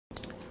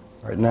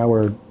Right now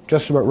we're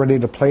just about ready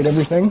to plate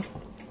everything.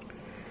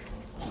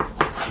 I'm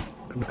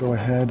going to go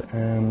ahead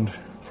and,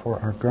 for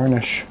our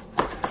garnish,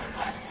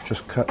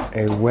 just cut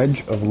a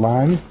wedge of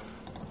lime.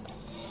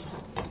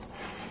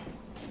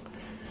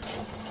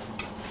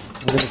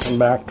 We're going to come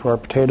back to our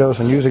potatoes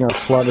and using our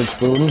slotted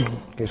spoon, in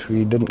case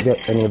we didn't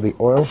get any of the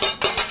oil.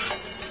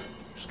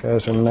 These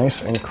guys are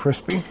nice and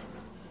crispy.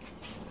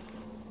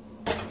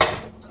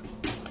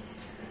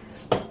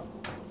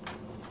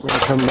 We're going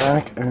to come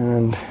back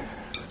and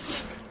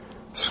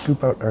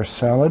scoop out our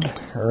salad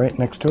right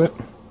next to it.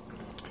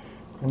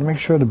 And make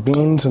sure the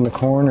beans and the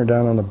corn are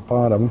down on the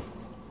bottom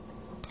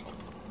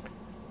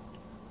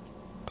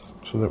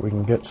so that we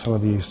can get some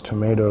of these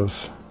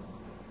tomatoes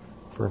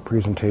for a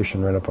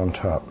presentation right up on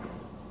top.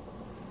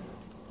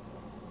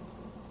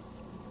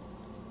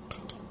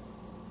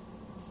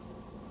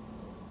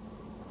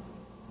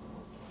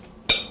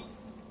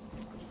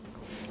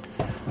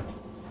 All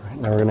right,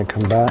 now we're going to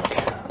come back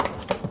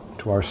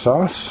to our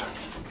sauce.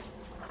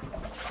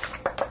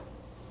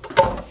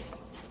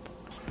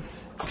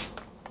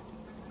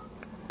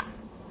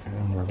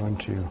 And we're going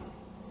to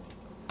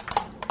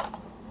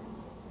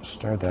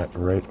stir that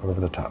right over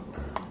the top.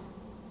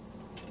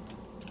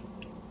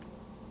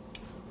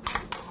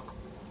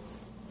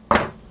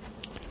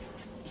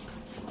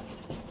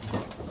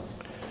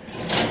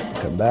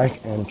 Come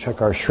back and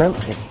check our shrimp.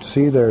 You can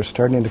see they're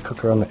starting to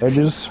cook around the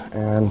edges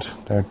and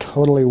they're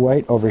totally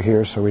white over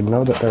here, so we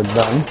know that they're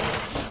done.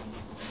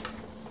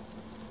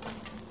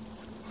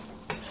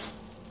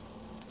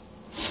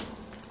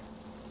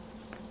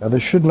 Now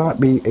this should not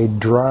be a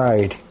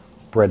dry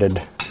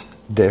breaded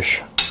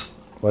dish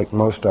like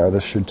most are.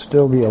 This should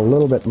still be a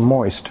little bit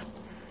moist,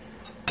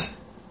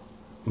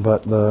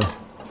 but the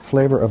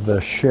flavor of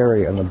the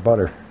sherry and the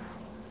butter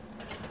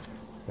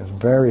is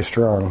very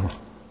strong.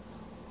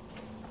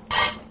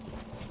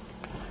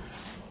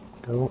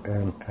 Go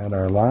and add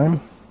our lime,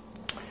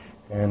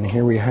 and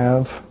here we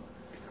have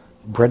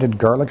breaded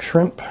garlic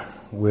shrimp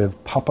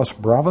with papas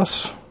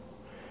bravas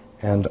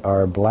and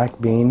our black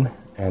bean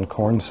and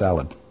corn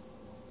salad.